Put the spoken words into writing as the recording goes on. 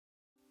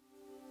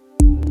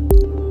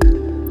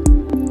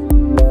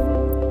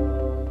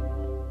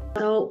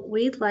So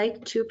we'd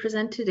like to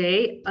present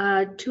today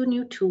two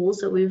new tools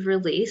that we've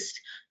released,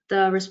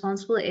 the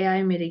Responsible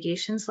AI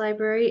Mitigations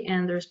Library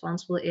and the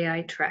Responsible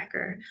AI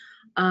Tracker.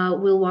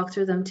 We'll walk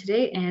through them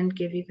today and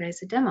give you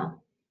guys a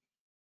demo.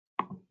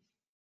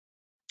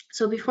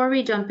 So before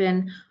we jump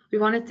in, we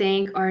want to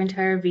thank our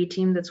entire V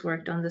team that's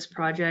worked on this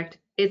project.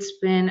 It's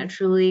been a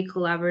truly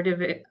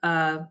collaborative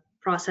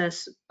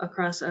process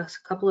across a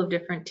couple of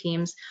different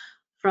teams,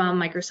 from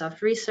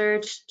Microsoft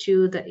Research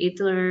to the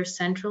Aether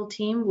Central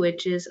team,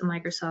 which is a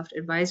Microsoft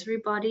advisory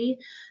body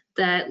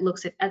that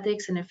looks at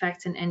ethics and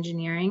effects in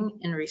engineering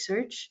and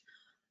research,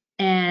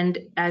 and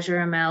Azure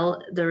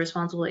ML, the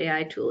Responsible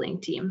AI tooling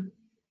team.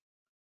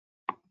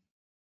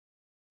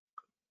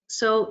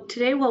 So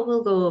today what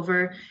we'll go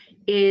over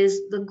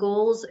is the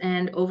goals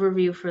and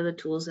overview for the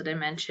tools that I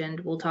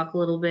mentioned. We'll talk a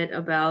little bit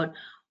about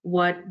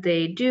what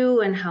they do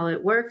and how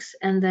it works,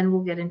 and then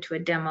we'll get into a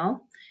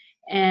demo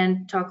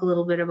and talk a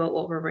little bit about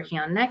what we're working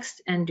on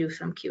next and do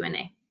some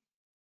Q&A.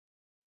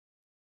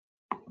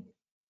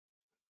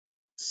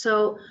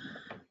 So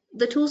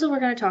the tools that we're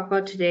going to talk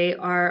about today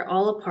are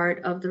all a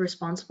part of the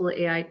Responsible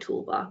AI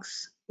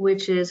Toolbox,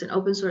 which is an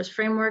open source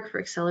framework for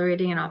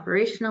accelerating and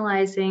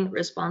operationalizing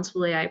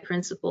responsible AI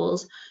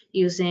principles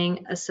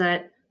using a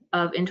set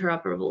of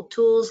interoperable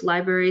tools,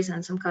 libraries,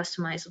 and some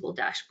customizable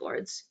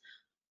dashboards.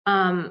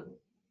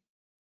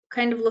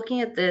 Kind of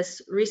looking at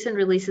this, recent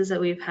releases that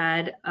we've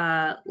had,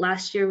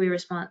 last year we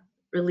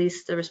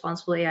released the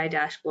Responsible AI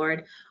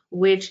Dashboard,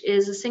 which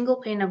is a single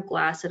pane of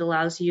glass that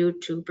allows you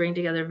to bring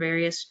together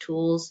various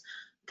tools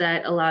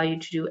that allow you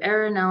to do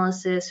error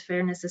analysis,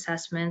 fairness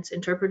assessments,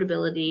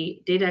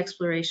 interpretability, data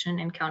exploration,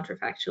 and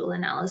counterfactual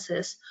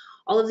analysis.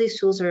 All of these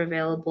tools are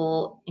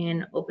available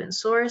in open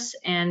source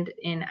and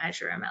in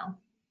Azure ML.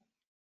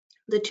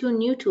 The two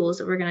new tools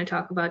that we're going to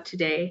talk about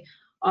today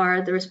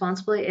are the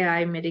Responsible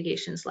AI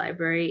Mitigations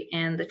Library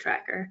and the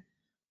Tracker.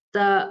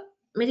 The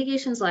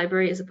Mitigations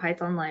Library is a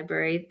Python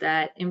library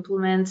that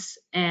implements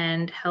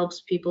and helps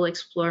people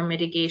explore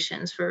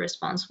mitigations for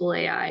responsible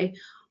AI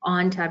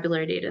on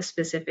tabular data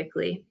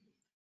specifically.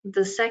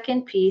 The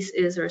second piece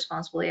is the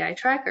Responsible AI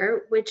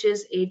Tracker, which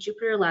is a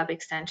JupyterLab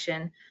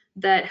extension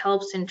that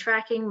helps in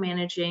tracking,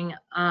 managing,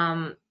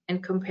 and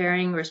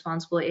comparing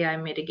responsible AI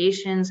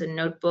mitigations and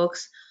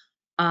notebooks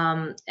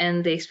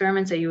and the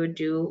experiments that you would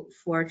do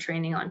for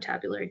training on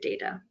tabular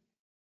data.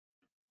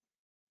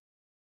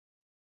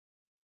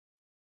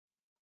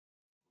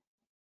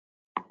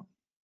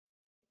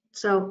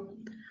 So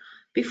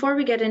before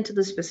we get into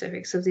the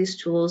specifics of these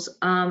tools,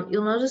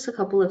 you'll notice a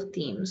couple of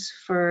themes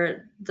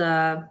for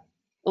the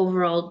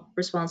overall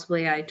Responsible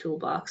AI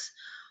Toolbox.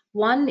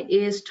 One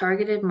is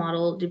targeted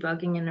model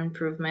debugging and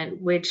improvement,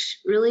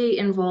 which really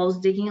involves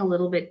digging a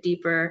little bit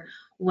deeper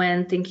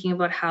when thinking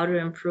about how to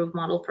improve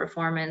model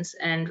performance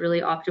and really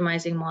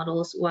optimizing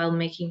models while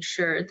making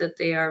sure that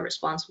they are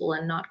responsible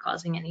and not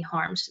causing any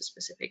harms to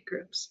specific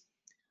groups.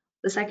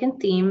 The second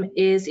theme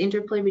is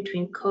interplay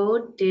between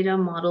code, data,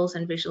 models,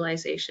 and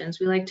visualizations.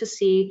 We like to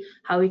see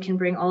how we can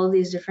bring all of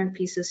these different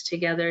pieces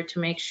together to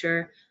make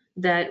sure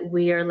that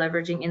we are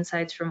leveraging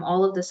insights from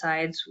all of the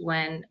sides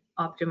when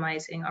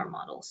optimizing our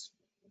models.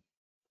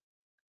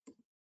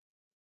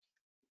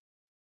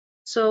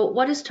 So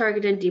what is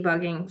targeted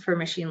debugging for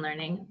machine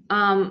learning?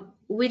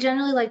 We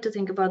generally like to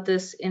think about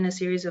this in a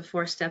series of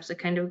 4 steps that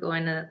kind of go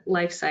in a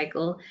life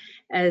cycle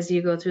as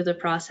you go through the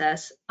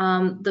process.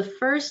 The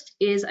first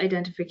is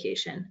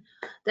identification.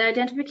 The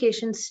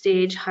identification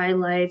stage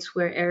highlights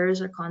where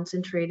errors are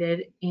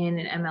concentrated in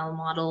an ML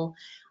model.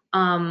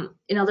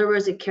 In other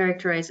words, it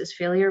characterizes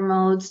failure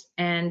modes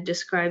and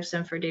describes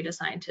them for data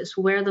scientists,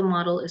 where the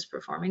model is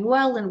performing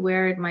well and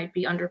where it might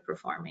be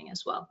underperforming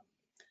as well.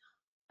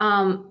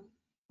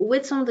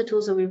 With some of the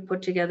tools that we've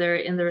put together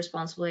in the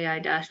Responsible AI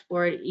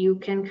dashboard, you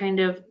can kind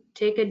of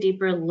take a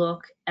deeper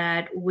look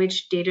at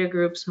which data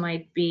groups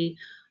might be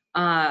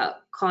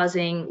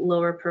causing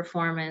lower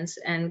performance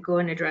and go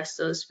and address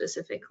those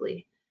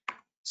specifically.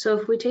 So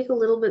if we take a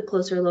little bit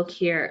closer look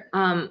here,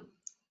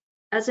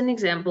 as an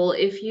example,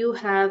 if you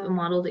have a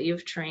model that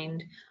you've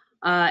trained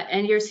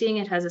and you're seeing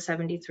it has a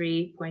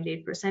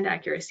 73.8%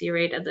 accuracy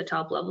rate at the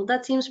top level,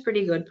 that seems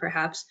pretty good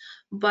perhaps,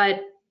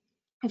 but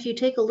if you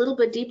take a little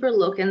bit deeper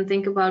look and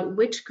think about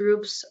which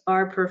groups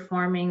are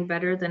performing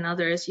better than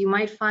others, you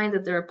might find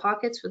that there are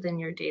pockets within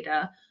your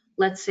data.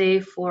 Let's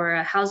say for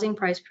a housing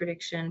price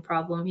prediction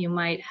problem, you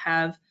might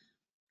have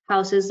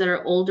houses that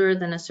are older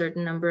than a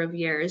certain number of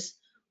years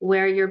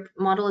where your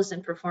model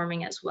isn't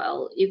performing as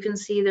well. You can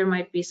see there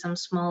might be some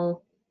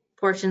small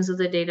portions of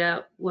the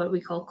data, what we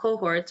call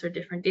cohorts or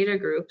different data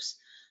groups,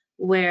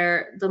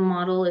 where the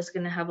model is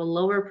going to have a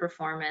lower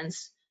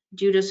performance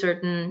due to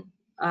certain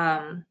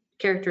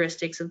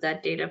characteristics of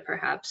that data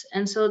perhaps.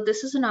 And so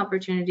this is an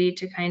opportunity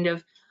to kind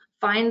of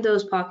find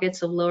those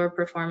pockets of lower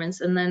performance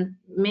and then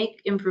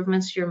make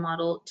improvements to your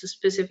model to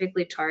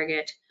specifically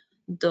target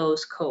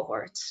those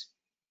cohorts.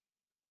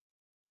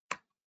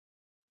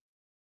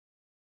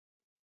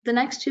 The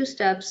next 2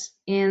 steps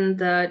in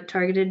the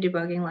targeted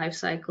debugging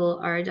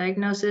lifecycle are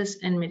diagnosis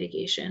and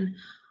mitigation.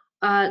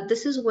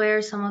 This is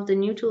where some of the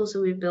new tools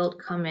that we've built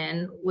come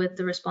in with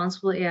the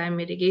Responsible AI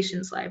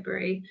Mitigations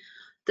library.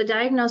 The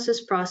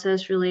diagnosis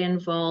process really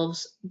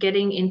involves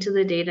getting into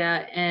the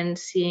data and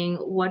seeing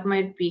what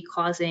might be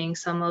causing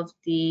some of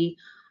the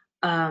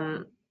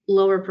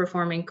lower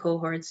performing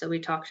cohorts that we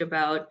talked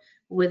about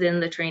within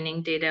the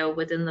training data,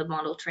 within the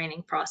model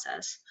training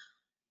process.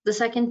 The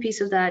second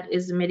piece of that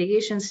is the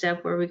mitigation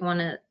step, where we want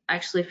to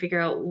actually figure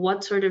out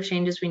what sort of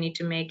changes we need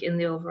to make in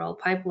the overall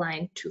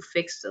pipeline to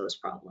fix those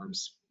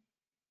problems.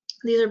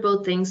 These are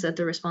both things that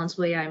the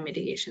Responsible AI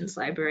Mitigations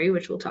library,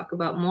 which we'll talk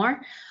about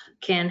more,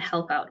 can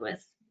help out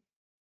with.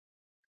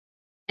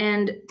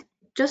 And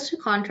just to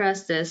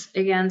contrast this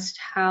against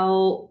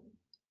how,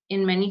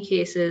 in many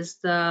cases,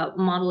 the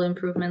model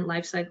improvement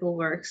lifecycle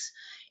works,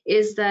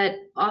 is that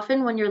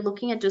often when you're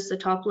looking at just the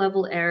top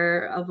level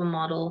error of a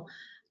model,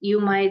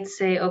 you might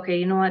say, okay,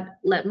 you know what,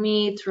 let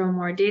me throw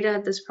more data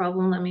at this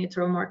problem, let me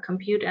throw more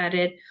compute at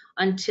it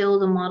until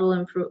the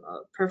model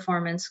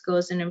performance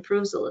goes and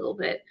improves a little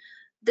bit.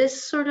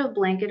 This sort of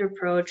blanket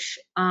approach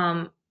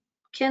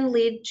can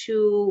lead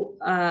to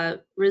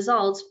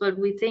results, but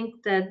we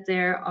think that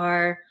there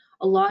are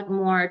a lot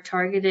more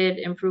targeted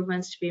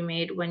improvements to be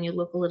made when you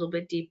look a little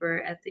bit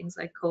deeper at things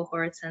like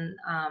cohorts and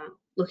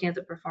looking at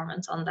the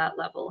performance on that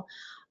level.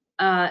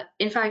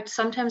 In fact,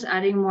 sometimes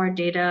adding more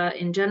data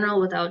in general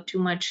without too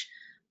much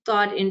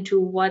thought into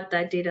what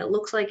that data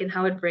looks like and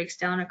how it breaks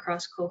down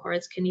across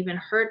cohorts can even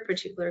hurt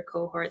particular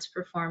cohorts'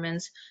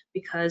 performance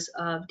because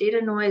of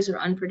data noise or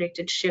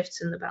unpredicted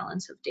shifts in the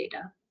balance of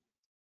data.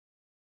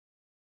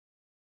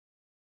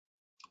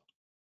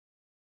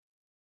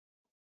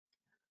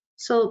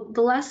 So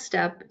the last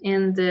step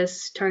in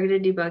this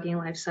targeted debugging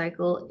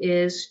lifecycle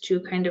is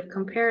to kind of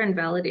compare and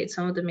validate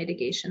some of the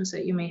mitigations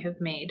that you may have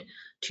made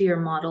to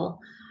your model.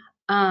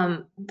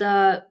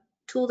 The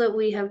tool that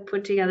we have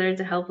put together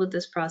to help with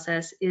this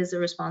process is the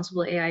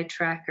Responsible AI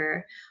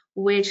Tracker,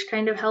 which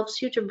kind of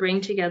helps you to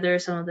bring together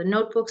some of the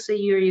notebooks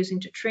that you're using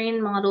to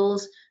train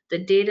models, the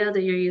data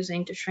that you're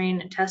using to train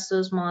and test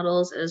those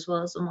models, as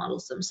well as the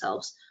models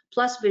themselves,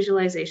 plus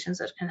visualizations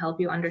that can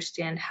help you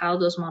understand how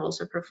those models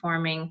are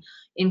performing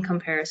in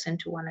comparison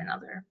to one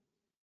another.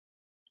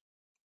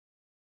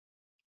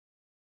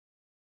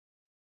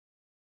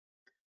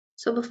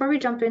 So before we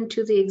jump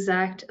into the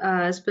exact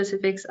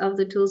specifics of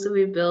the tools that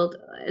we've built,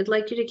 I'd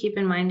like you to keep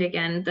in mind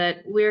again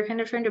that we're kind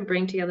of trying to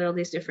bring together all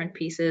these different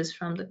pieces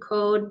from the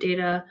code,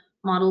 data,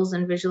 models,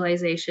 and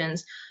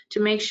visualizations to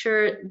make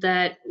sure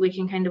that we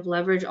can kind of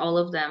leverage all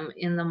of them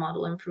in the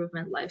model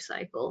improvement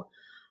lifecycle.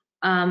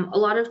 A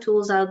lot of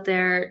tools out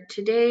there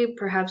today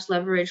perhaps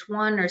leverage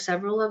one or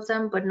several of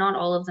them, but not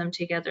all of them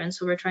together. And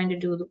so we're trying to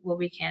do what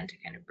we can to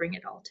kind of bring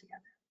it all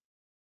together.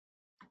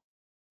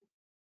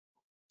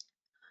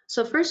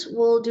 So first,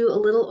 we'll do a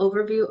little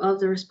overview of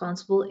the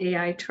Responsible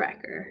AI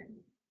Tracker.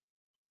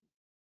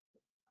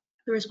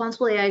 The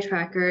Responsible AI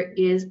Tracker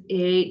is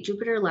a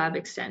JupyterLab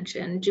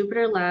extension.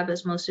 JupyterLab,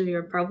 as most of you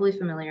are probably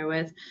familiar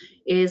with,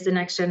 is the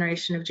next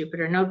generation of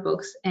Jupyter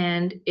notebooks,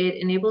 and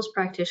it enables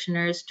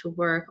practitioners to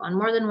work on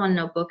more than one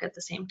notebook at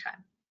the same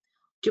time.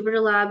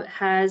 JupyterLab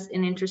has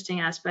an interesting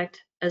aspect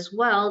as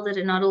well, that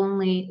it not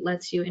only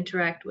lets you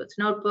interact with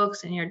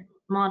notebooks and your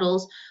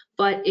models,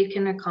 but it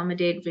can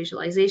accommodate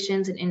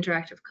visualizations and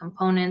interactive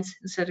components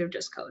instead of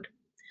just code.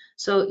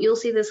 So you'll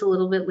see this a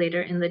little bit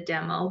later in the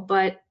demo,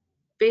 but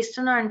based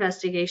on our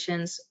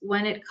investigations,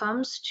 when it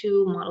comes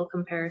to model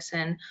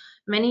comparison,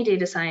 many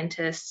data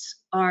scientists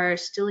are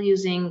still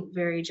using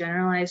very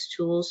generalized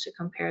tools to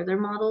compare their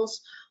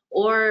models,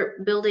 or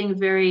building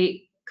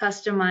very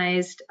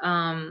customized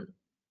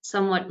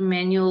somewhat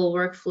manual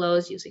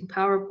workflows using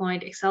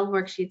PowerPoint, Excel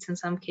worksheets in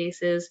some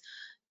cases,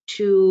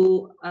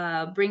 to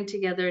bring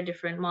together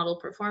different model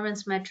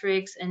performance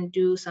metrics and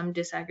do some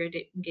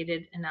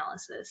disaggregated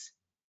analysis.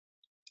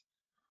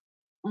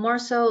 More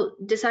so,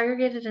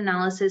 disaggregated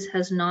analysis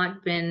has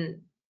not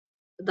been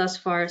thus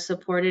far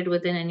supported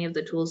within any of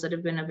the tools that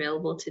have been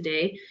available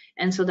today,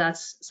 and so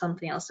that's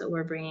something else that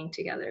we're bringing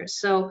together.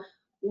 So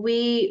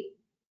we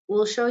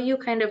will show you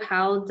kind of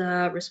how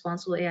the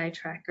Responsible AI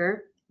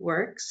Tracker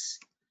works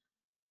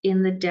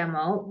in the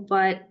demo,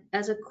 but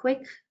as a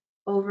quick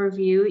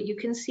overview, you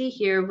can see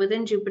here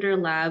within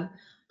JupyterLab,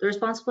 the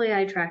Responsible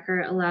AI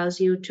Tracker allows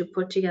you to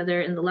put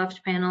together in the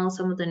left panel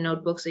some of the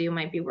notebooks that you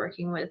might be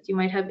working with. You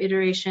might have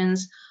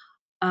iterations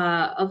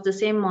of the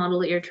same model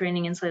that you're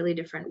training in slightly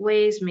different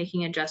ways,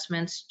 making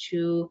adjustments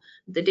to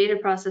the data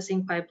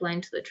processing pipeline,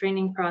 to the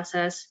training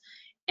process.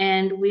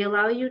 And we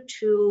allow you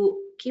to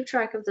keep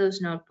track of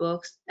those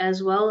notebooks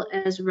as well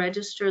as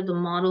register the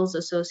models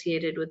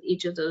associated with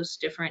each of those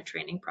different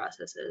training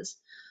processes.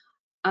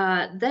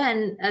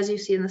 Then, as you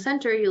see in the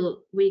center,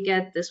 we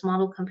get this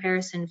model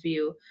comparison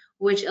view,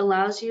 which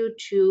allows you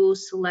to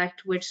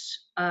select which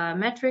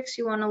metrics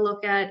you want to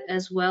look at,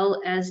 as well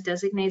as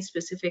designate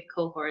specific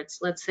cohorts.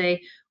 Let's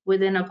say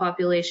within a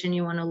population,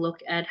 you want to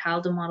look at how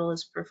the model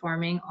is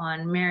performing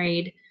on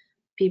married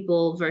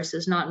people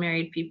versus not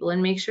married people,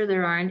 and make sure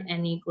there aren't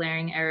any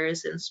glaring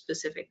errors in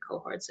specific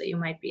cohorts that you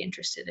might be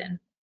interested in.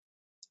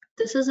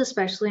 This is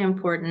especially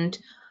important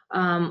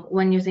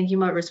when you're thinking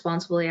about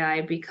responsible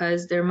AI,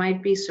 because there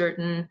might be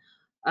certain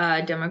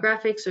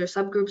demographics or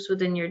subgroups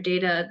within your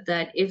data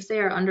that, if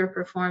they are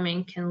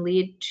underperforming, can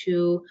lead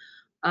to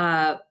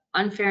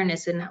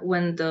unfairness in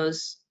when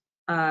those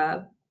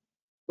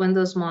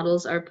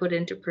models are put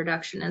into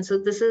production. And so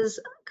this is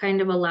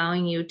kind of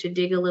allowing you to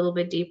dig a little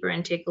bit deeper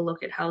and take a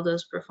look at how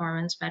those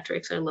performance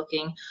metrics are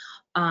looking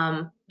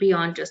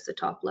beyond just the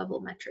top level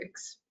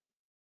metrics.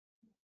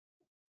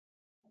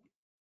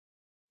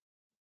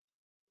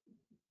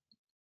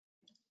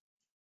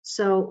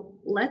 So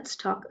let's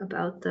talk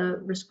about the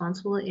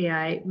Responsible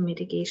AI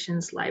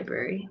Mitigations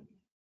library.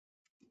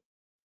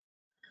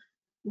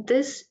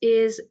 This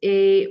is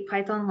a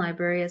Python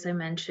library, as I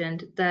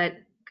mentioned,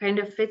 that kind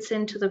of fits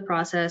into the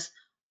process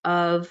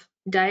of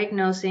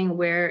diagnosing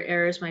where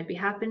errors might be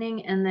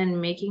happening and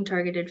then making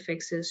targeted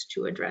fixes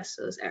to address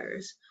those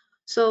errors.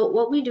 So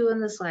what we do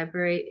in this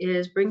library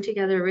is bring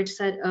together a rich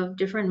set of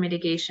different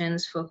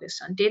mitigations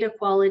focused on data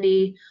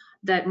quality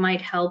that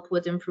might help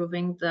with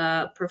improving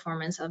the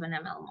performance of an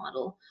ML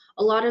model.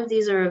 A lot of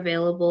these are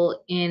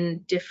available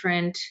in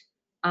different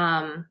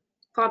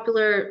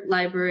popular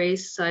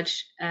libraries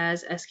such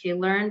as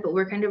sklearn, but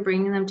we're kind of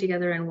bringing them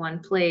together in one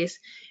place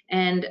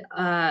and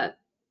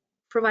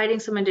providing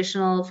some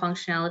additional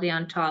functionality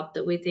on top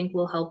that we think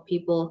will help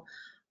people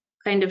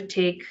kind of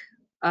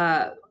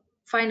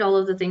find all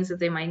of the things that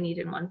they might need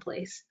in one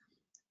place.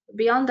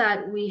 Beyond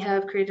that, we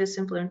have created a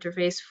simple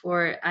interface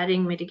for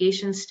adding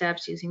mitigation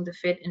steps using the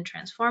fit and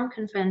transform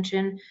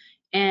convention,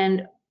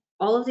 and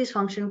all of these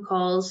function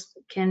calls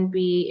can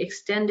be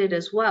extended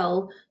as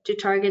well to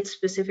target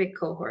specific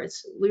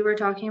cohorts. We were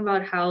talking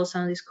about how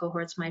some of these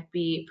cohorts might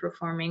be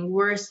performing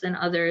worse than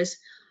others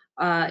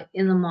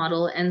in the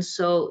model, and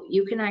so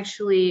you can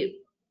actually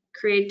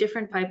create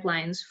different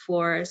pipelines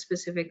for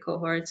specific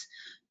cohorts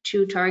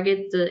to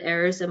target the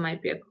errors that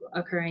might be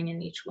occurring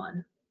in each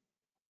one.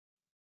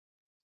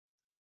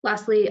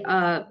 Lastly,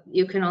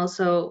 you can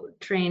also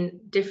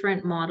train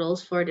different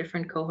models for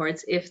different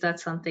cohorts if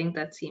that's something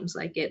that seems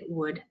like it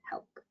would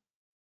help.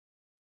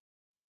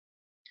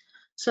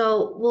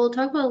 So we'll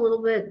talk about a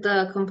little bit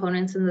the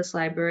components in this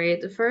library.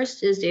 The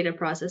first is data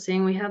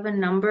processing. We have a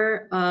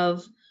number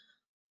of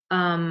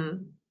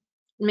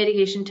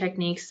mitigation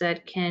techniques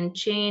that can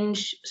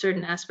change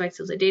certain aspects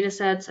of the data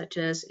set, such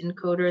as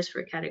encoders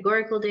for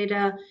categorical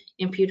data,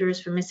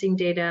 imputers for missing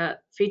data,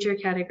 feature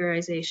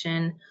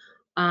categorization,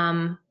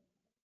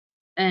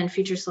 and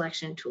feature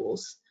selection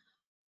tools.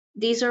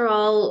 These are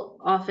all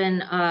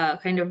often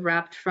kind of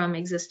wrapped from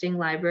existing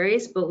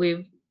libraries, but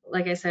we've,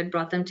 like I said,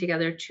 brought them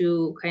together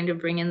to kind of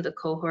bring in the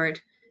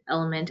cohort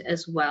element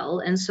as well.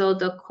 And so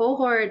the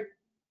cohort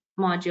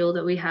module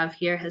that we have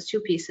here has two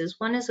pieces.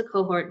 One is a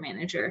cohort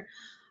manager.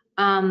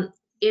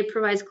 It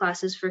provides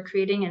classes for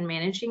creating and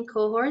managing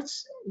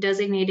cohorts,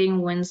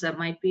 designating ones that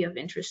might be of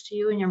interest to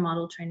you in your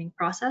model training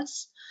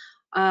process.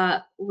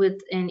 With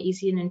an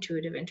easy and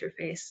intuitive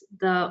interface.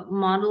 The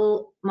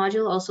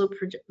module also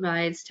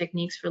provides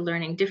techniques for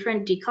learning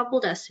different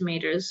decoupled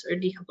estimators or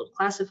decoupled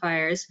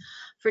classifiers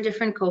for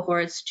different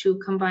cohorts to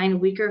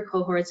combine weaker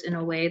cohorts in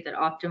a way that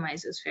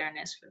optimizes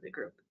fairness for the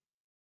group.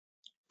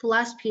 The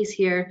last piece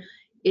here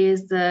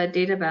is the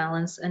data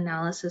balance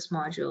analysis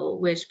module,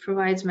 which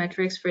provides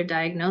metrics for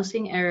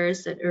diagnosing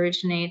errors that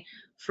originate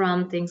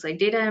from things like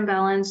data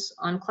imbalance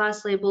on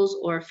class labels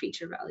or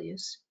feature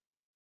values.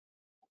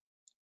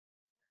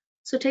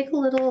 So take a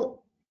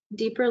little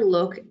deeper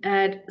look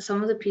at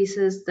some of the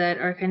pieces that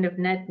are kind of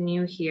net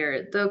new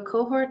here. The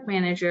cohort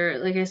manager,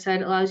 like I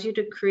said, allows you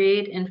to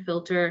create and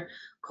filter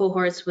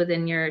cohorts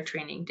within your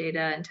training data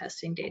and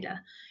testing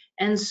data.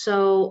 And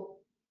so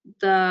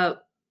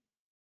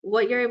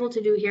what you're able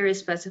to do here is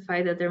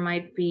specify that there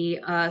might be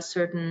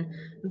certain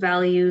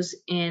values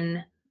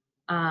in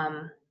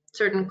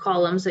certain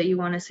columns that you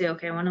want to say,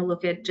 okay, I want to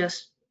look at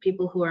just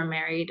people who are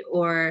married,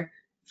 or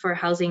for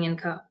housing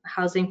income,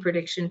 housing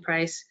prediction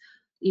price,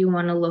 you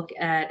want to look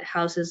at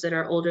houses that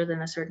are older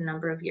than a certain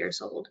number of years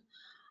old.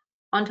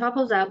 On top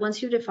of that,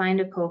 once you've defined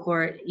a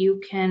cohort,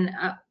 you can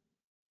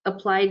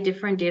apply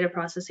different data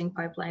processing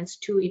pipelines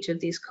to each of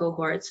these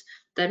cohorts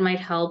that might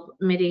help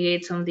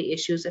mitigate some of the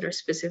issues that are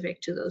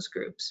specific to those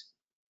groups.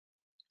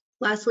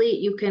 Lastly,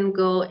 you can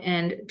go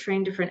and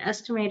train different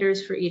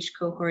estimators for each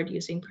cohort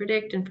using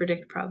predict and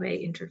predict prob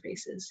A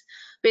interfaces.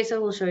 Besa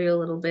will show you a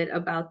little bit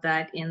about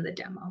that in the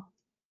demo.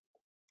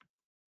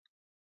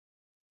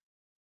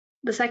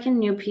 The second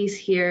new piece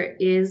here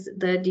is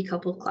the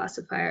decoupled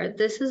classifier.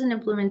 This is an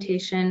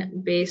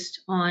implementation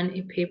based on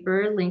a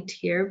paper linked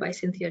here by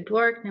Cynthia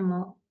Dwork,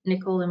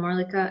 Nicole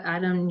Morlica,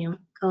 Adam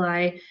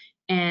Nikolai,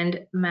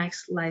 and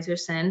Max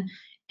Leiserson.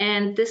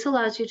 And this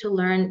allows you to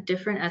learn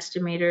different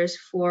estimators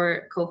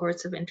for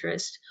cohorts of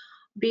interest.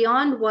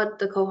 Beyond what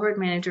the cohort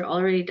manager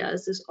already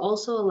does, this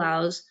also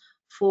allows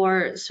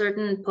for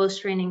certain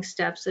post-training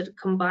steps that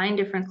combine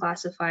different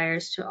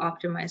classifiers to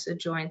optimize a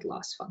joint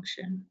loss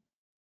function.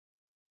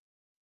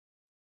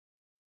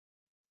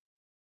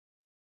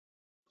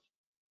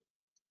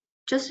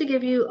 Just to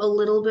give you a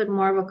little bit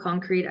more of a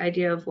concrete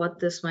idea of what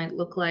this might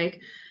look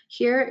like,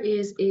 here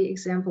is an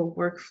example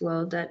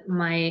workflow that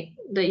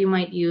you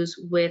might use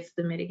with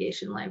the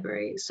mitigation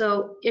library.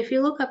 So if you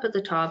look up at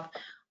the top,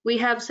 we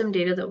have some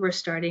data that we're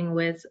starting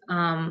with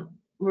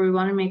where we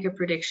want to make a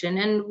prediction,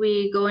 and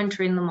we go and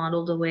train the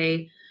model the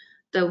way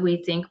that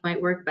we think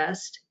might work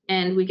best,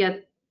 and we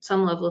get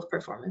some level of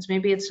performance.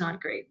 Maybe it's not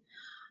great.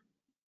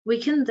 We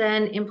can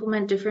then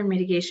implement different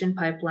mitigation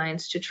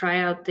pipelines to try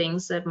out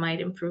things that might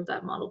improve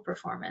that model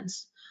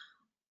performance.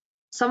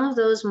 Some of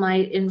those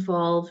might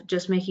involve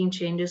just making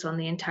changes on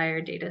the entire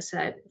data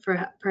set.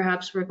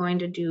 Perhaps we're going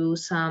to do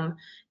some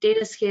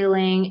data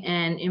scaling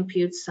and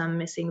impute some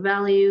missing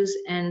values,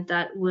 and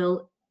that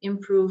will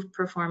improve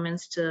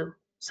performance to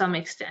some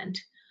extent.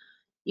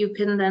 You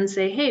can then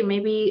say, hey,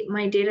 maybe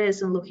my data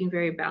isn't looking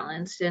very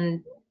balanced,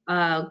 and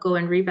go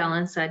and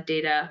rebalance that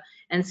data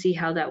and see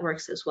how that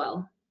works as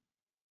well.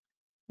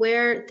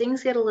 Where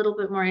things get a little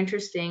bit more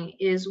interesting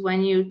is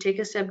when you take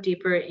a step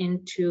deeper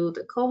into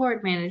the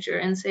cohort manager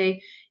and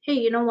say, hey,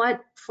 you know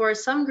what? For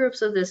some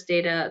groups of this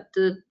data,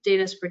 the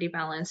data is pretty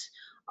balanced.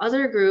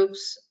 Other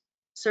groups,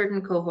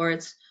 certain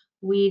cohorts,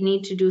 we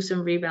need to do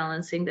some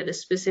rebalancing that is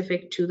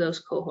specific to those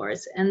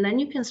cohorts. And then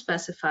you can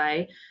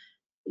specify,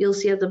 you'll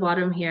see at the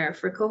bottom here,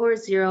 for cohort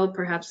 0,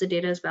 perhaps the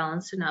data is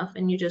balanced enough,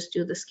 and you just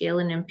do the scale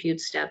and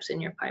impute steps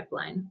in your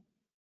pipeline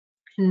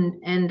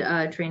and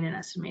train an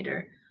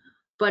estimator.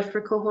 But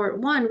for cohort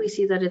 1, we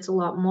see that it's a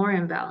lot more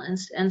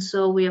imbalanced. And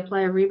so we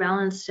apply a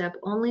rebalance step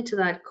only to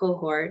that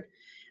cohort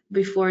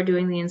before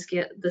doing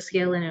the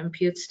scale and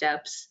impute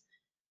steps.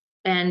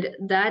 And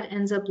that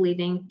ends up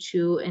leading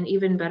to an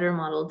even better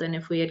model than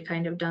if we had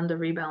kind of done the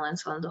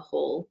rebalance on the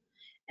whole.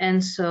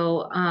 And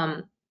so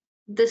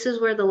this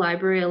is where the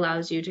library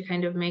allows you to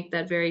kind of make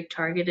that very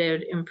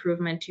targeted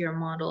improvement to your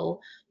model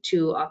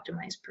to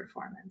optimize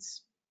performance.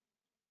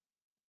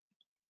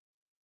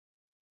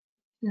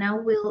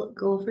 Now we'll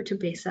go over to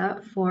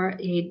Besa for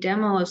a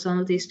demo of some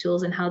of these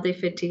tools and how they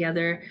fit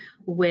together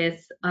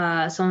with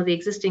some of the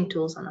existing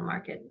tools on the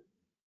market.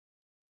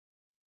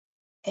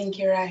 Thank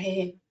you,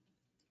 Rahi.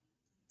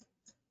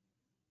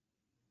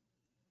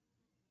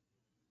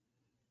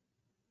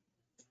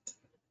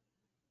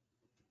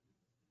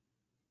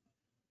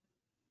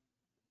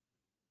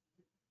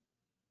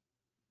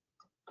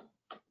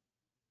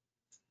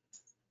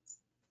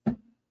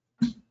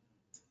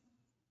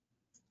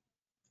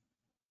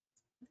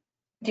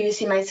 Do you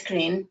see my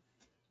screen?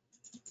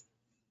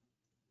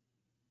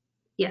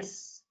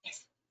 Yes.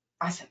 Yes.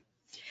 Awesome.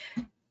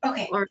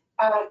 Okay. Or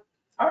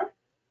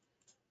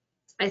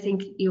I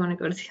think you want to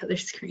go to the other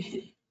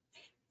screen.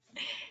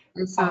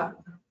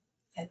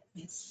 Let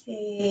me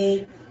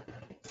see.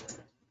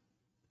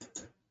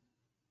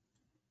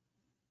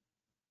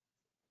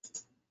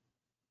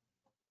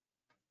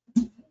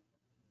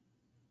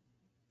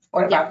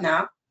 What about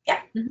now? Yeah.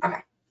 Mm-hmm.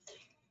 Okay.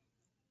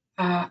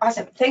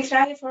 Awesome. Thanks,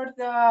 Rahi, for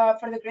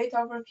the great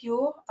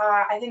overview.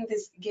 I think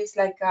this gives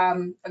like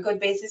a good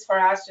basis for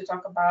us to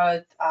talk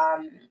about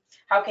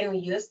how can we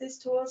use these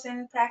tools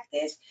in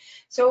practice.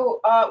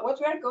 So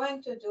what we're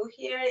going to do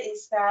here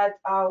is that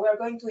we're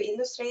going to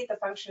illustrate the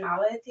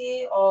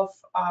functionality of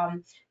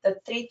the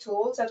 3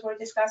 tools that were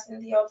discussed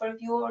in the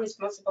overview: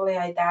 Responsible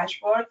AI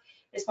Dashboard,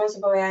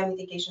 Responsible AI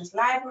Mitigations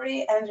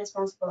Library, and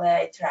Responsible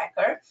AI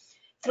Tracker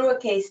through a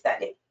case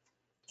study.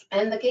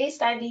 And the case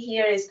study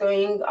here is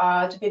going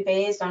to be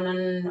based on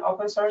an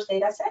open source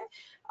data set,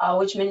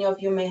 which many of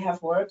you may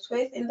have worked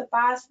with in the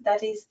past.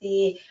 That is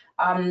the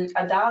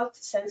adult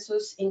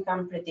census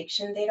income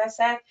prediction data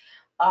set.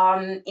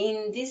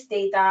 In this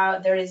data,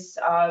 there is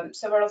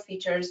several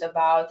features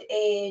about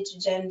age,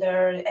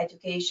 gender,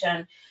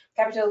 education,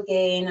 capital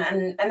gain,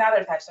 and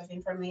other types of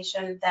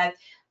information that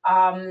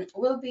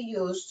will be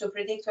used to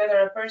predict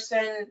whether a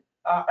person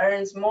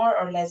earns more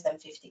or less than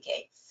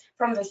 50K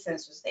from the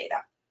census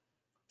data.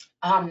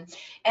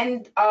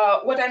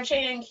 What I'm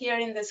sharing here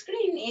in the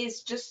screen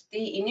is just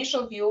the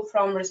initial view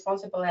from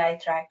Responsible AI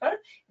Tracker,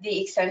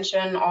 the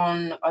extension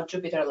on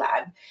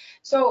JupyterLab.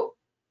 So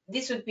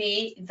this would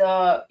be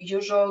the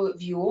usual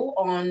view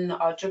on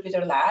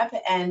JupyterLab,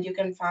 and you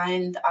can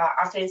find,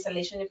 after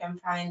installation, you can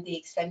find the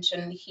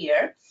extension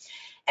here.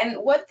 And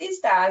what this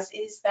does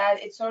is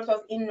that it sort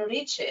of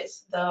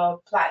enriches the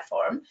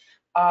platform,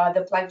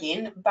 the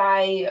plugin,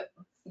 by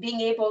being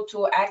able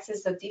to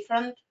access the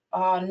different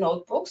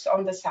notebooks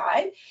on the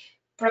side,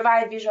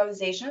 provide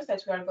visualizations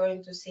that we are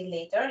going to see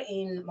later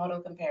in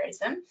model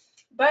comparison.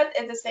 But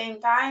at the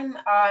same time,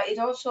 it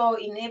also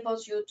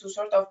enables you to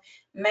sort of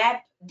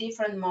map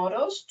different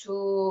models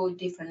to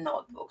different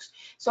notebooks.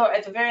 So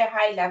at a very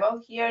high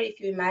level here, if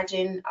you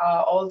imagine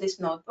all these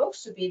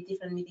notebooks to be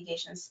different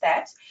mitigation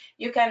steps,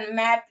 you can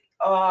map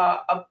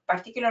a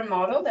particular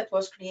model that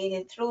was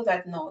created through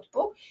that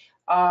notebook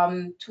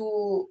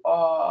to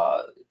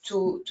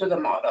the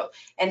model.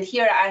 And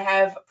here I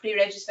have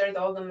pre-registered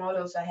all the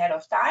models ahead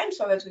of time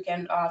so that we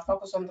can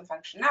focus on the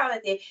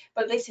functionality.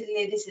 But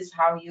basically, this is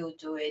how you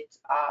do it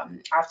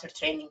after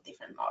training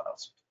different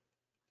models.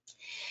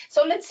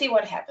 So let's see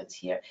what happens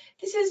here.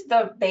 This is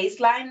the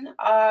baseline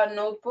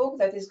notebook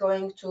that is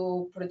going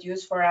to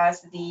produce for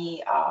us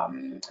the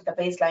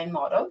baseline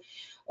model.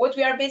 What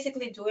we are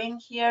basically doing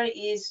here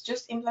is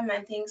just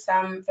implementing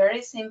some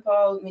very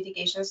simple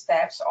mitigation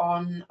steps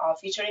on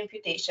feature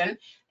imputation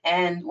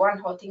and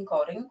one-hot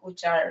encoding,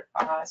 which are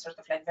sort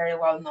of like very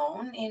well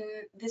known in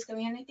this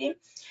community.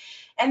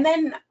 And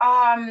then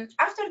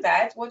after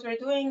that, what we're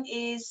doing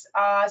is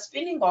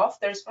spinning off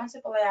the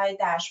Responsible AI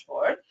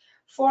dashboard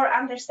for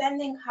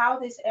understanding how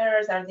these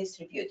errors are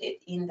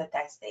distributed in the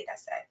test data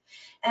set.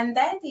 And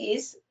that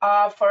is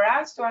for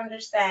us to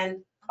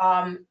understand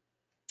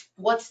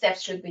what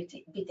steps should we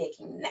be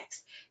taking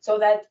next, so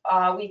that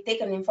we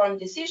take an informed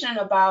decision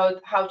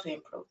about how to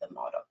improve the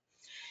model.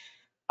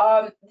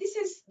 This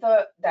is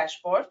the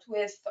dashboard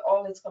with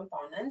all its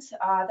components.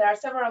 There are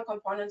several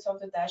components of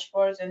the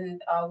dashboard,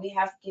 and we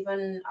have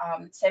given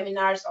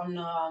seminars on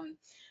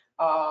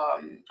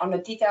a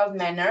detailed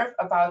manner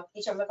about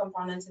each of the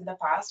components in the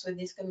past with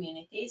this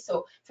community.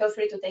 So feel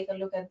free to take a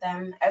look at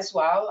them as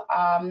well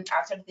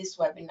after this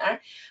webinar.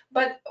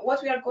 But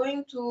what we are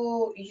going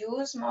to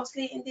use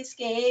mostly in this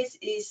case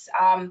is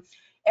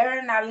error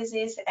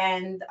analysis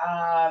and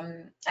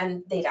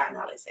data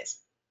analysis.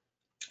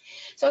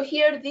 So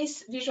here,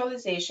 this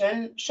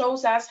visualization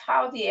shows us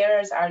how the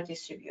errors are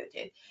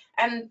distributed.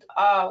 And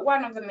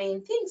one of the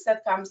main things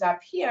that comes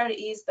up here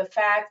is the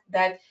fact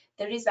that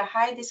there is a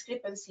high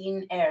discrepancy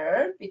in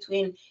error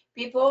between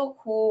people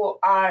who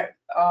are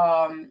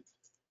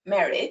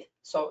married.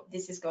 So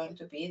this is going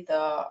to be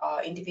the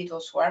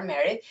individuals who are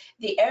married.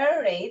 The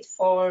error rate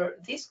for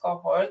this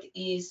cohort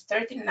is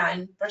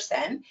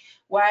 39%,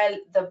 while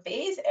the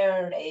base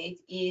error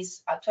rate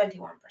is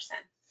 21%.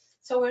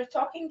 So we're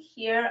talking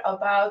here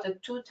about a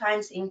 2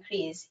 times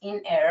increase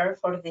in error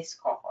for this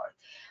cohort,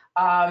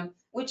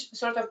 which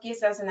sort of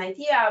gives us an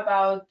idea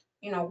about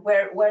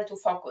where to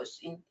focus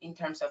in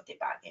terms of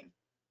debugging.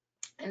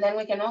 And then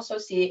we can also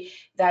see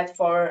that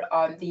for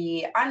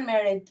the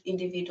unmarried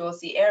individuals,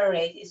 the error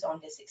rate is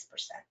only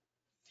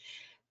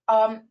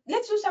 6%.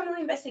 Let's do some more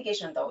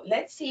investigation though.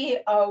 Let's see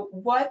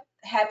what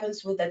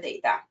happens with the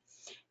data.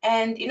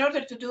 And in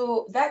order to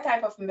do that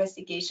type of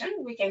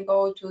investigation, we can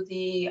go to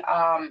the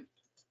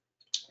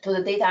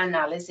data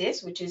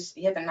analysis, which is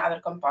yet another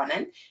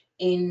component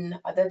in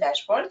the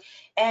dashboard.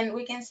 And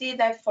we can see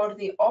that for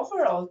the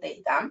overall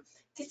data,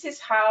 this is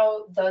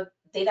how the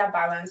data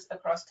balance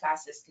across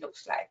classes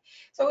looks like.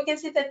 So we can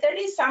see that there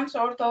is some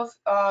sort of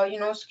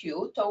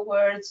skew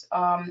towards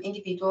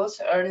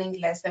individuals earning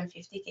less than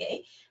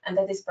 50K, and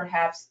that is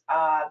perhaps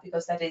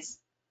because that is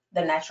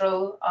the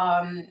natural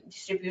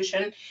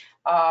distribution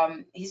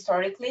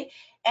historically.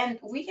 And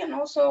we can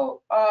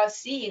also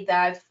see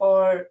that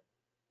for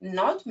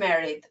not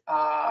married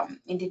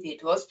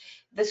individuals,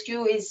 the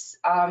skew is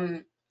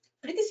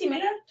pretty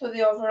similar to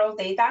the overall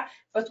data,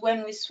 but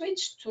when we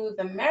switch to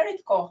the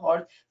married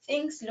cohort,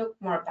 things look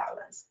more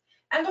balanced.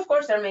 And of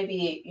course, there may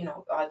be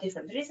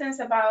different reasons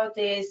about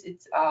this.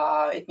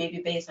 It may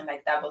be based on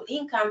like double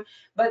income,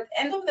 but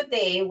end of the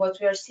day, what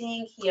we are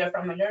seeing here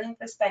from a learning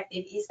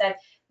perspective is that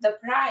the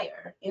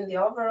prior in the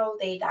overall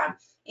data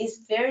is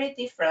very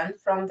different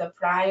from the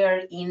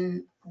prior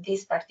in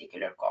this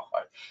particular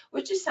cohort,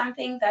 which is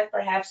something that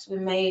perhaps we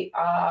may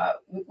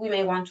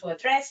want to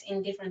address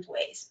in different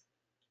ways.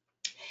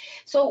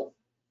 So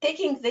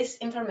taking this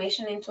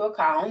information into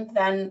account,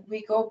 then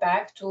we go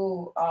back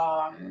to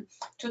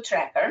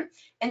Tracker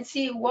and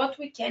see what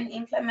we can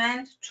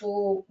implement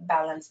to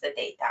balance the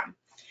data.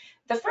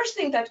 The first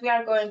thing that we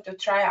are going to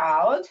try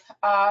out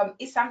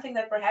is something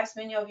that perhaps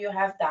many of you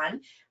have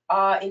done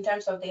in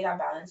terms of data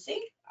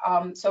balancing.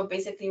 So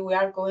basically, we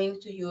are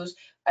going to use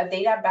a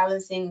data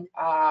balancing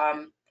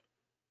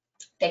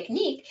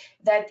technique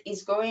that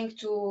is going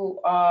to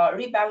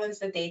rebalance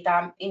the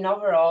data in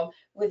overall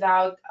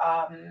without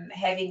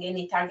having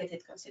any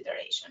targeted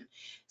consideration.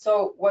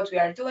 So what we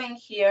are doing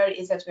here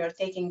is that we are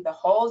taking the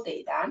whole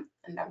data,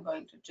 and I'm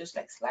going to just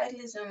like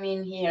slightly zoom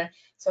in here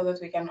so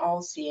that we can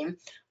all see.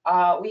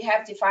 We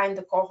have defined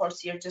the cohorts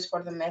here just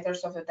for the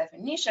matters of the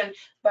definition,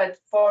 but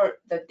for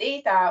the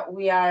data,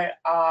 we are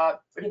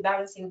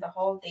rebalancing the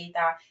whole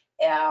data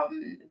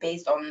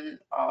based on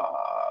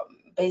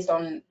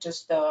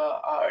just the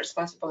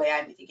Responsible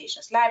AI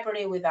Mitigations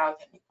library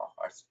without any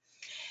cohorts.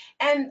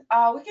 And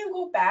we can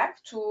go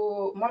back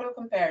to model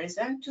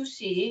comparison to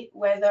see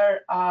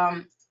whether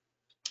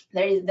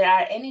there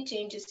are any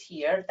changes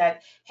here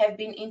that have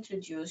been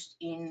introduced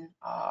in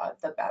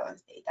the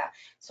balance data.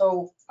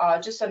 So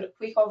just a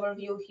quick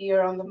overview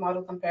here on the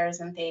model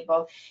comparison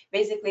table.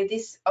 Basically,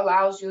 this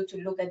allows you to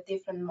look at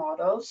different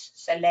models,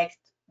 select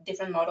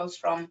different models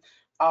from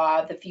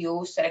the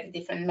view, select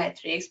different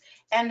metrics,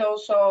 and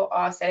also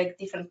select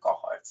different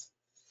cohorts.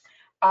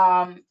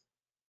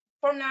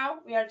 For now,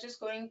 we are just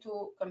going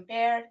to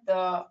compare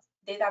the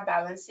data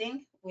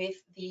balancing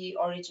with the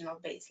original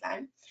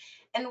baseline.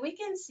 And we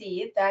can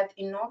see that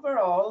in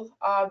overall,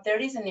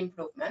 there is an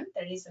improvement.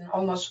 There is an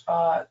almost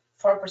 4%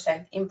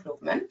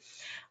 improvement.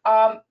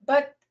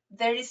 But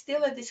there is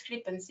still a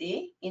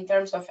discrepancy in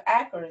terms of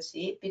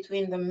accuracy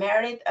between the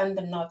merit and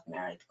the not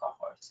merit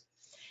cohorts.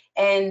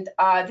 And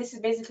this is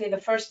basically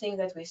the first thing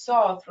that we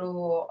saw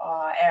through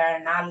error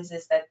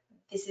analysis, that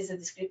this is a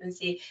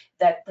discrepancy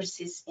that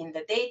persists in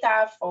the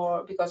data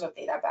because of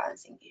data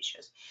balancing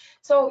issues.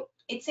 So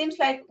it seems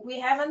like we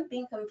haven't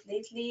been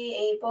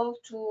completely able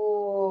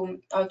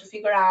to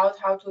figure out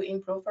how to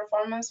improve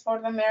performance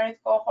for the merit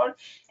cohort.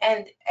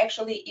 And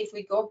actually, if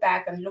we go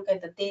back and look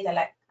at the data,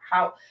 like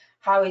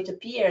how it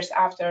appears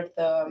after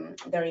the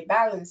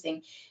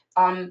rebalancing,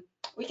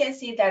 we can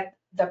see that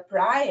the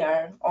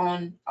prior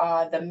on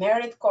the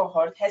merit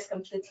cohort has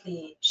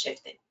completely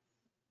shifted,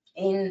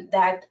 in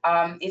that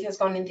it has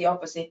gone in the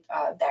opposite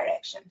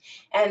direction.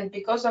 And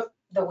because of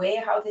the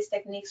way how these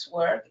techniques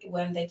work,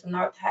 when they do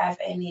not have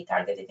any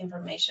targeted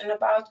information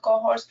about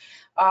cohorts,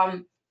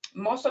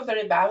 most of the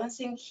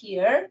rebalancing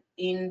here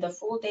in the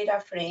full data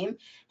frame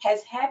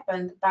has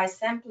happened by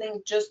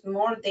sampling just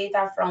more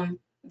data from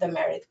the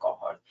merit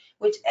cohort,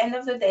 which end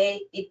of the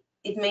day,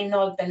 it may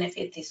not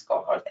benefit this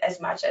cohort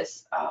as much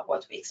as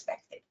what we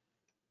expected.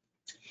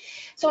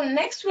 So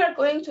next we are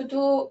going to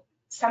do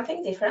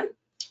something different.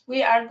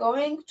 We are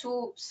going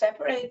to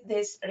separate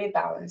this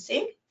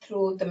rebalancing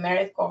through the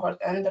merit cohort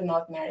and the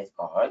not merit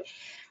cohort.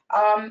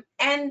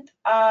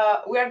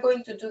 We are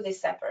going to do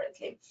this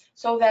separately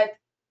so that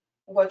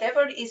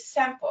whatever is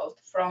sampled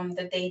from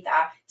the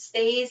data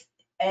stays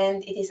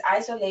and it is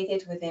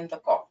isolated within the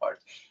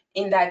cohort.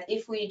 In that,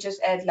 if we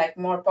just add like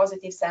more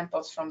positive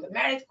samples from the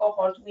merit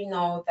cohort, we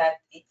know that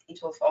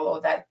it will follow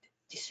that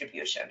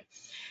distribution.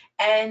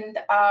 And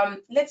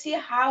let's see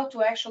how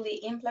to actually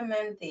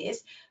implement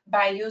this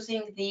by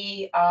using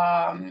the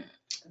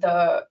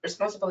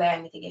Responsible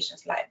AI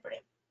Mitigations library.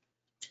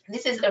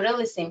 This is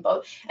really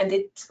simple, and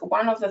it's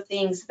one of the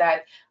things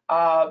that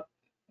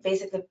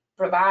basically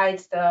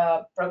provides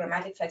the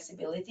programmatic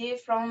flexibility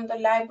from the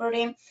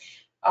library.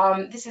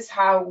 This is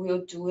how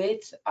we'll do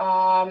it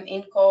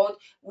in code.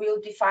 We'll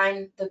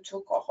define the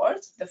two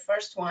cohorts. The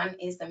first one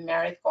is the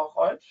merit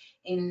cohort.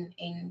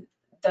 In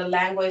the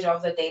language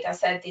of the data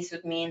set, this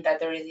would mean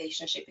that the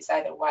relationship is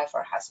either wife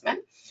or husband.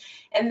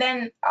 And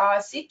then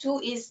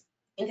C2 is,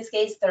 in this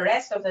case, the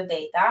rest of the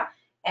data,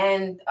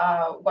 and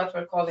what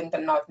we're calling the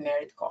not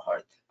merit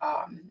cohort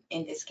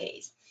in this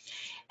case.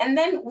 And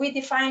then we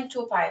define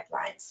two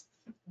pipelines.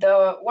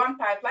 The one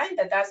pipeline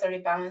that does the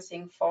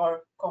rebalancing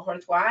for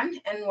cohort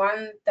 1 and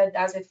one that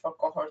does it for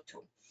cohort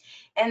 2.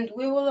 And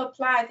we will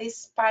apply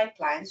these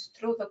pipelines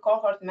through the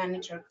cohort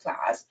manager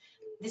class.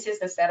 This is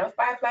the set of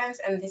pipelines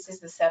and this is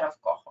the set of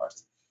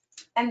cohorts.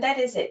 And that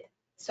is it.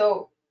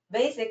 So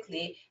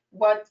basically,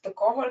 what the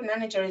cohort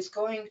manager is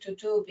going to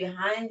do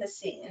behind the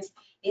scenes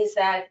is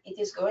that it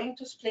is going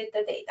to split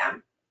the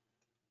data,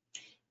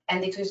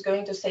 and it is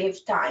going to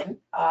save time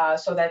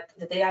so that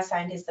the data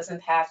scientist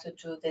doesn't have to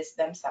do this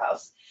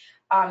themselves.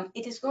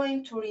 It is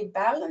going to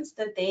rebalance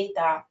the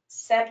data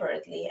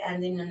separately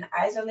and in an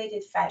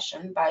isolated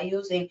fashion by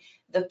using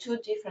the two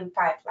different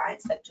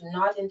pipelines that do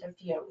not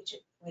interfere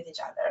with each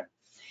other.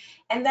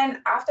 And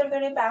then after the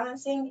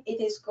rebalancing,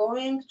 it is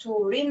going to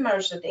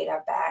remerge the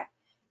data back,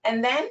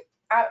 and then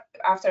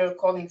after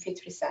calling fit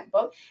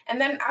resample,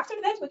 and then after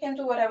that we can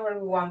do whatever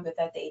we want with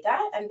that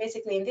data. And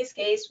basically in this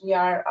case we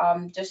are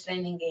just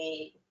training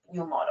a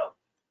new model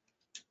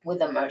with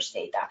the merged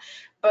data.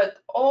 But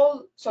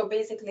so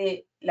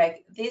basically,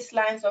 like, these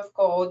lines of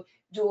code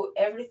do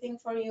everything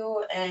for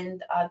you,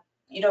 and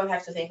you don't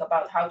have to think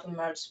about how to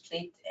merge,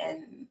 split,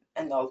 and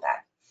all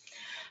that.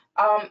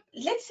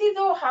 Let's see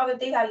though how the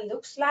data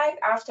looks like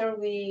after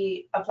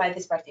we apply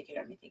this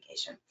particular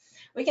mitigation.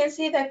 We can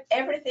see that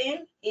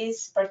everything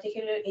is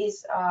perfectly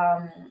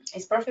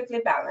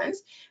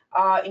balanced,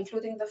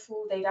 including the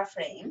full data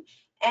frame.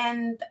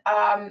 And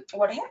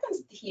what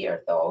happens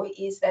here though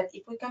is that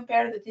if we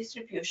compare the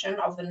distribution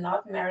of the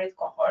not merit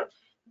cohort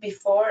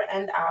before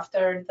and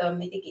after the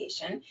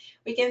mitigation,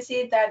 we can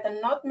see that the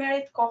not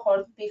merit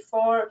cohort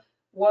before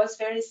was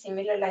very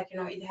similar, like, you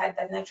know, it had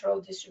that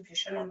natural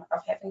distribution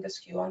of having a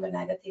skew on the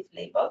negative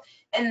label,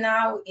 and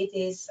now it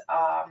is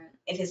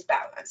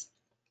balanced.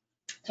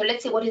 So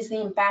let's see what is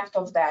the impact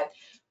of that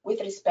with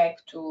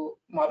respect to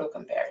model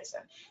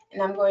comparison.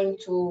 And I'm going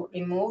to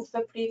remove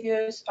the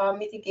previous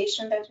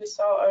mitigation that we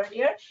saw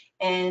earlier,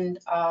 and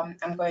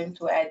I'm going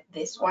to add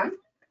this one.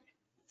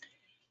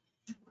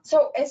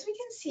 So as we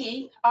can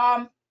see,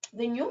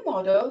 the new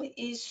model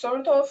is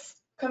sort of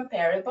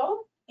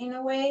comparable in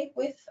a way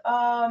with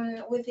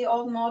the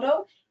old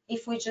model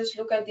if we just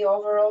look at the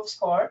overall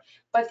score.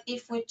 But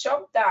if we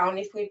chop down,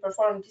 if we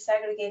perform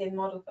disaggregated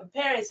model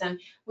comparison,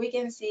 we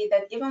can see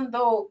that even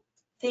though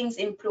things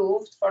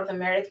improved for the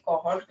merit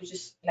cohort, which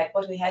is like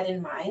what we had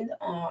in mind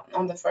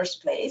on the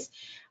first place,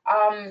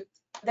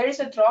 there is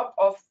a drop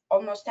of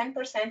almost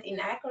 10% in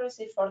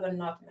accuracy for the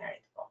not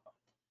merit cohort.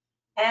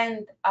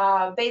 And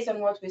based on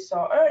what we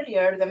saw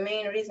earlier, the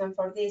main reason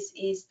for this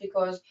is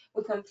because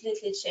we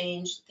completely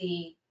changed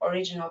the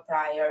original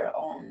prior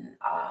on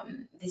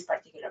this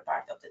particular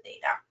part of the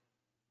data.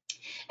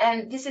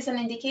 And this is an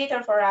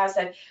indicator for us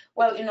that,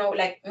 well,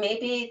 like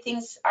maybe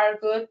things are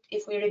good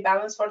if we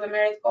rebalance for the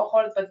merit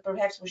cohort, but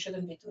perhaps we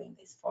shouldn't be doing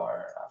this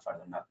for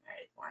the not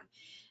merit one.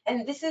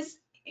 And this is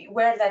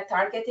where that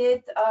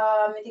targeted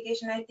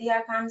mitigation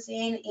idea comes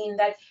in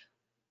that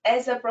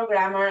as a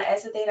programmer,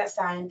 as a data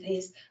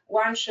scientist,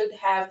 one should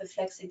have the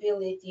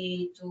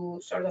flexibility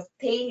to sort of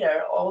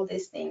tailor all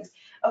these things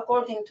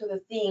according to the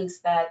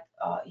things that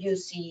you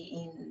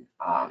see in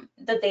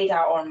the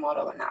data or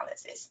model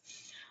analysis.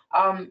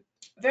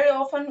 Very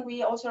often,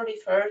 we also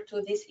refer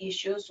to these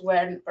issues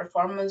when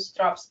performance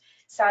drops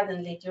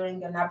suddenly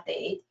during an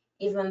update,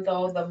 even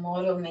though the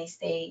model may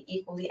stay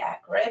equally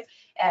accurate,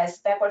 as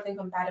backward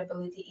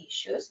incompatibility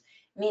issues,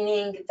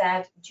 meaning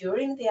that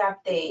during the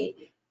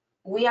update,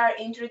 we are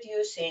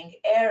introducing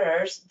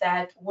errors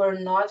that were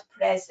not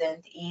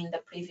present in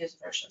the previous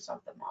versions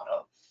of the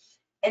model.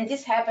 And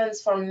this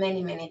happens for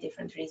many, many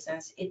different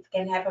reasons. It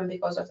can happen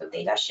because of the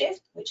data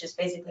shift, which is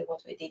basically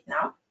what we did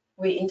now.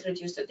 We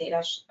introduced the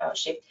data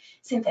shift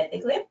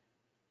synthetically.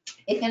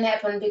 It can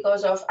happen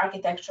because of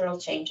architectural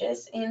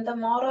changes in the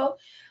model,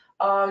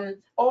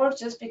 or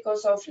just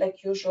because of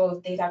like usual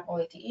data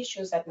quality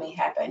issues that may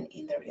happen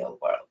in the real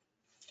world.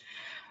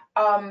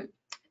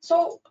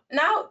 So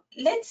now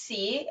let's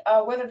see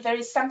whether there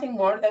is something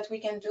more that we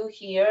can do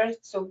here.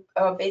 So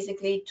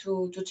basically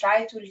to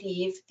try to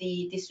leave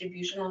the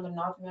distribution on the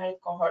not merit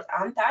cohort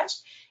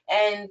untouched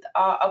and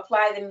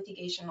apply the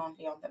mitigation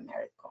only on the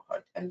merit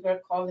cohort. And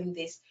we're calling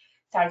this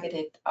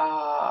targeted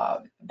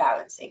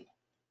balancing.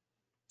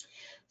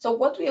 So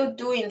what we'll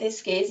do in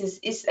this case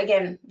is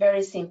again,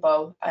 very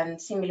simple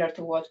and similar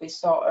to what we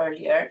saw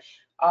earlier.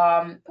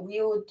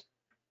 We would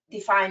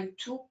define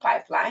two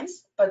pipelines,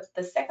 but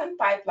the second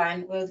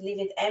pipeline will leave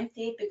it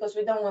empty because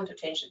we don't want to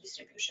change the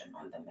distribution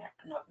on the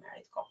not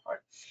merit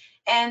cohort.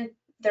 And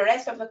the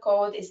rest of the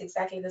code is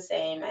exactly the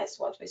same as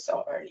what we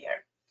saw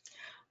earlier.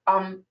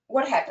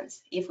 What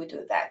happens if we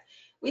do that?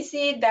 We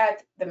see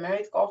that the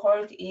merit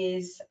cohort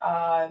is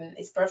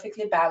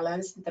perfectly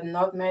balanced. The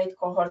not merit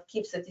cohort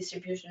keeps the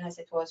distribution as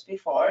it was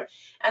before,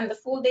 and the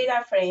full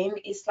data frame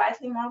is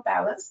slightly more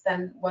balanced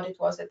than what it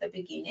was at the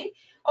beginning,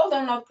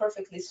 although not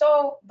perfectly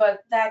so.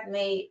 But that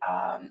may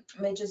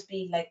just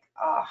be like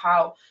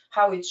how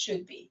it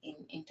should be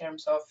in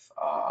terms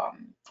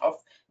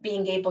of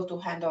being able to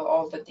handle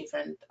all the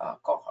different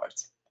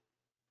cohorts.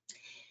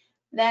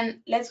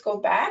 Then let's go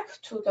back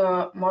to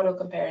the model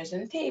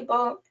comparison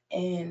table,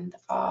 and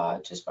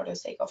just for the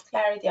sake of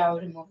clarity, I'll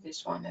remove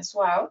this one as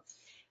well.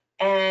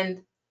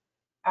 And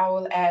I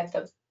will add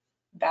the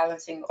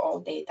balancing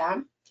all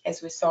data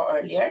as we saw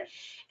earlier.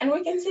 And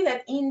we can see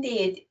that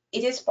indeed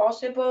it is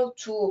possible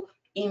to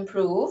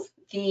improve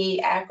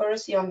the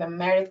accuracy on the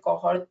merit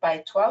cohort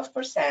by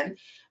 12%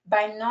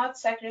 by not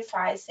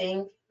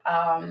sacrificing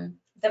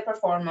the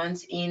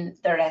performance in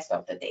the rest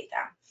of the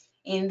data.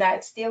 In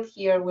that still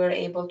here we're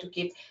able to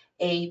keep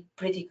a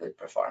pretty good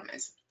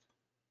performance.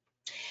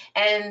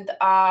 And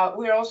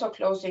we're also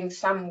closing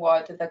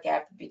somewhat the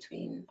gap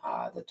between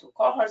the two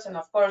cohorts. And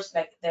of course,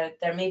 like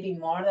there may be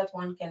more that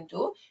one can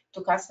do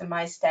to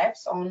customize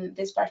steps on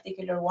this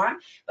particular one,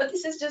 but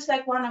this is just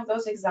like one of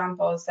those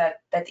examples that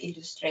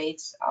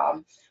illustrates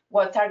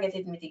what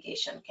targeted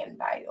mitigation can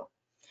buy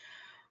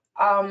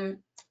you.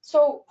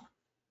 So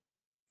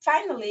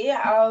finally,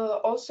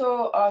 I'll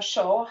also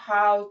show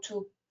how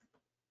to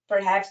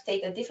perhaps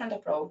take a different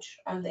approach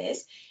on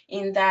this,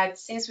 in that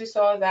since we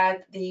saw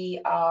that the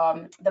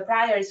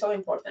prior is so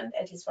important,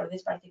 at least for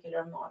this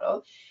particular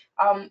model,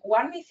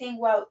 one may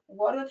think, well,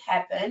 what would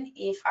happen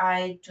if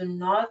I do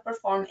not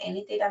perform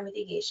any data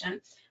mitigation,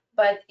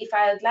 but if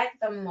I would like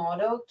the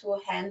model to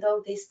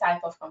handle this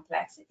type of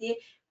complexity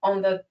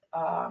on the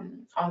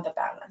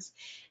balance?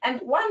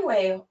 And one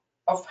way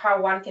of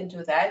how one can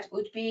do that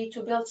would be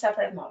to build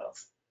separate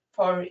models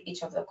for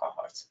each of the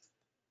cohorts.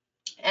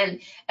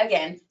 And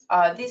again,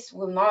 this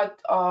will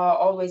not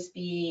always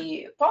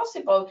be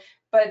possible,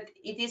 but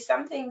it is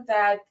something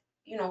that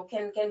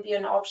can be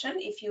an option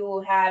if you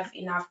have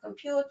enough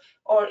compute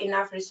or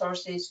enough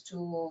resources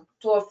to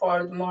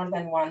afford more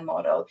than one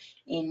model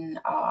in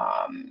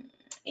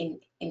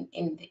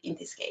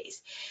this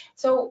case.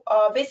 So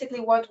basically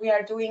what we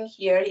are doing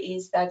here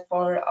is that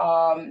for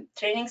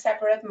training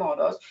separate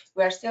models,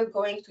 we are still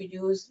going to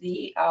use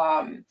the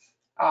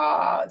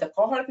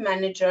cohort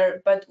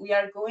manager, but we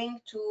are going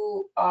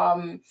to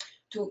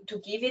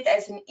give it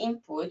as an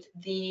input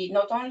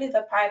not only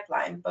the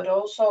pipeline, but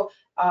also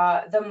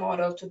the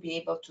model to be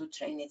able to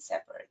train it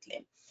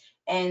separately.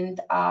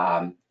 And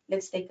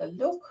let's take a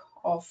look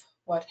of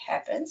what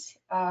happens.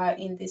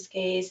 In this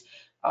case,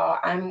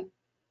 I'm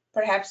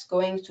perhaps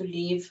going to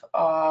leave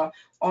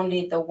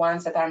only the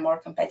ones that are more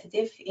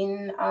competitive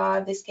in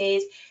this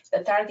case,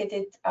 the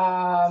targeted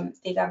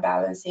data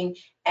balancing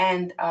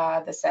and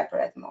the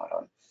separate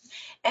model.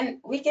 And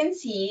we can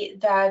see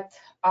that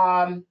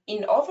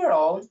in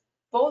overall,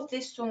 both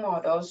these two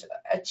models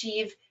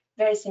achieve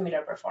very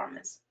similar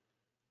performance.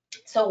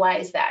 So why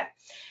is that?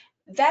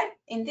 That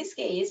in this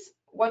case,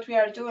 what we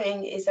are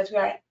doing is that we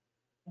are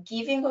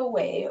giving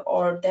away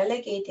or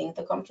delegating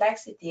the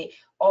complexity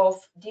of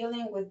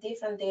dealing with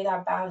different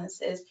data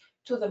balances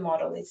to the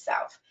model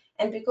itself.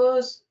 And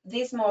because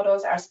these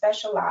models are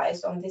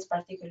specialized on these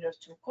particular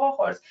two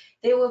cohorts,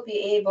 they will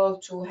be able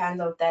to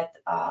handle that,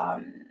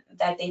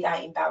 that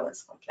data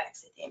imbalance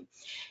complexity.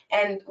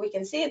 And we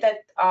can see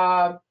that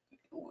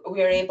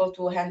we are able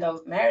to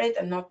handle merit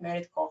and not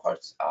merit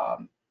cohorts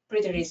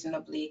pretty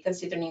reasonably,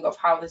 considering of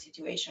how the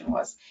situation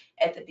was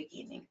at the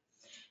beginning.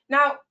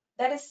 Now,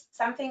 that is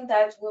something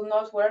that will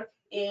not work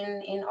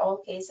in all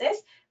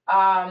cases.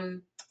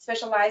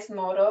 Specialized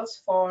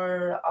models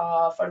for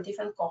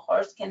different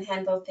cohorts can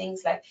handle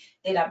things like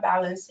data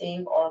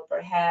balancing or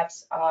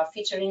perhaps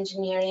feature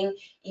engineering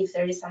if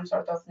there is some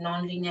sort of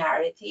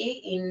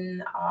non-linearity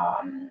in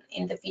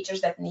the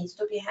features that needs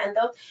to be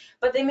handled,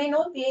 but they may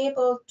not be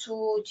able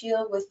to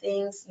deal with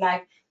things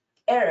like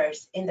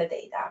errors in the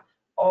data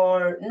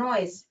or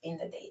noise in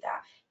the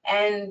data.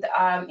 And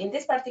in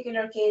this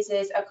particular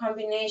cases, a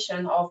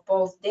combination of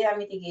both data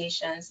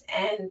mitigations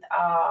and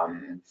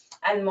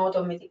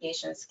model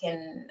mitigations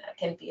can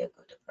be a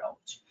good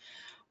approach.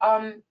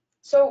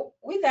 So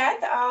with that,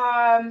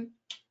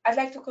 I'd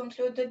like to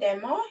conclude the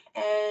demo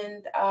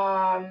and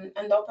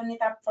open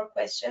it up for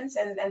questions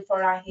and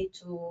for Ahi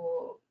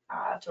to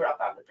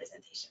wrap up the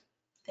presentation.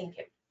 Thank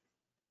you.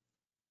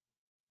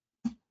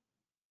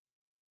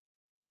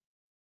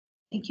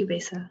 Thank you,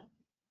 Besa.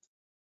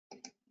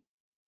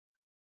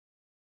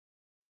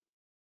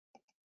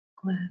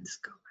 Let's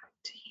go back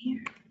to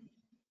here.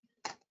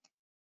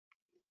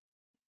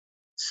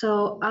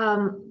 So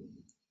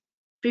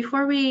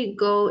before we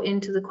go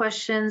into the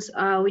questions,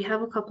 we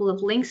have a couple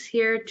of links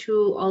here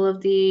to all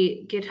of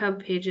the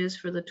GitHub pages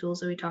for the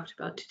tools that we talked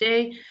about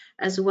today,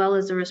 as well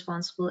as the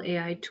Responsible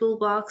AI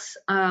Toolbox.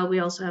 We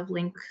also have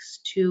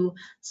links to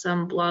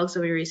some blogs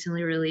that we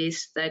recently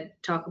released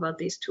that talk about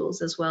these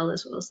tools as well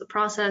as the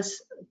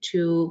process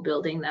to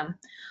building them.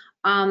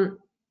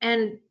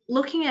 And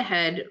looking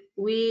ahead,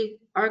 we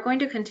are going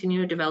to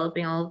continue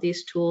developing all of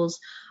these tools.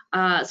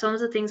 Some of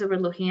the things that we're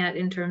looking at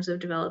in terms of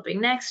developing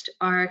next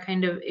are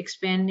kind of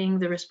expanding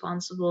the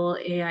Responsible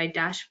AI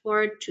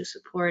dashboard to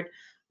support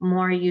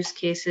more use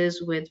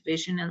cases with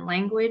vision and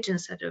language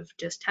instead of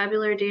just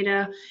tabular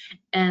data.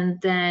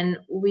 And then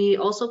we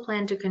also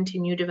plan to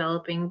continue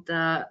developing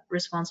the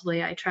Responsible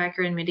AI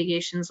Tracker and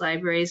mitigations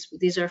libraries.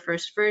 These are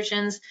first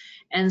versions,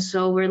 and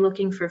so we're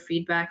looking for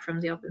feedback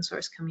from the open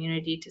source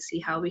community to see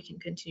how we can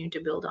continue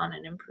to build on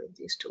and improve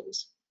these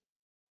tools.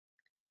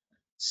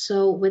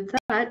 So with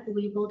that,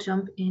 we will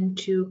jump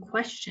into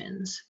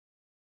questions.